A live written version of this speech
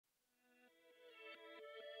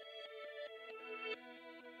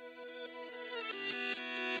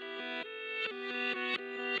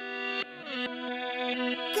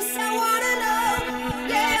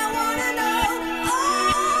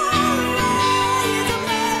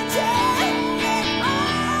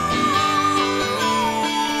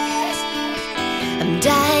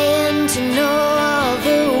dying to know all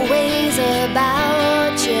the ways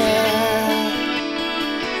about you.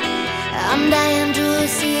 I'm dying to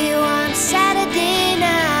see you on Saturday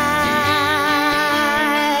night.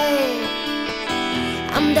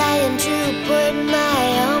 I'm dying to put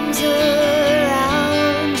my arms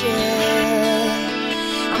around you.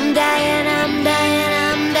 I'm dying, I'm dying,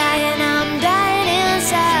 I'm dying, I'm dying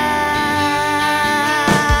inside.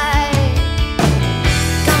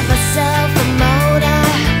 Got myself a motor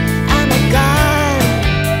and a gun.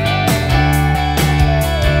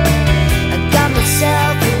 I got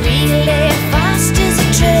myself a relay fast as a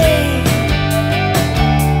train.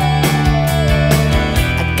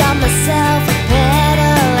 I got myself a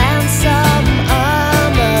pedal and some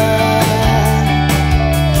armor.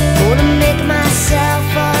 Gonna make myself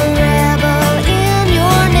a rebel in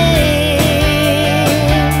your name.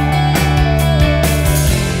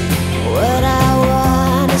 What I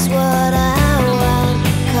want is what I want,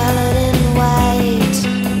 colored in white.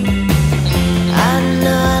 I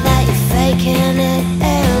know that you're faking it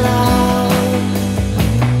alone.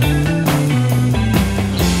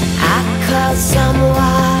 I called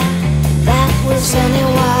someone that was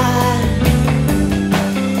anyone.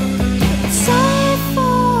 It's safe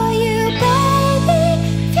for you, baby,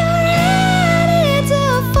 if you're ready to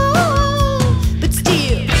fall. But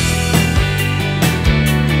still,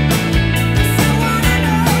 I wanna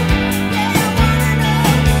know, yeah, I wanna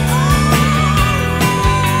know.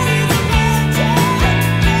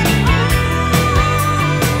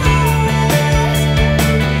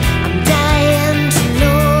 I'm dying to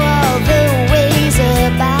know all the ways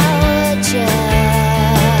about you.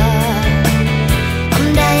 I'm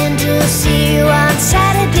dying to see you on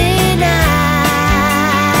Saturday night.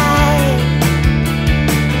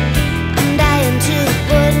 I'm dying to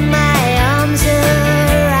put my arms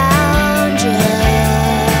around you.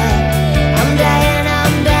 I'm dying,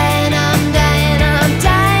 I'm dying, I'm dying, I'm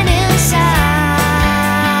dying inside.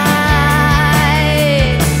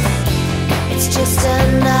 It's just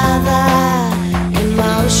another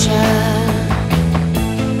emotion.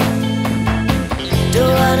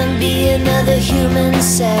 Don't wanna be another human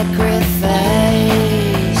sacrifice.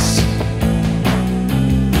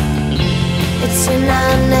 It's in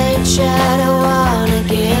our nature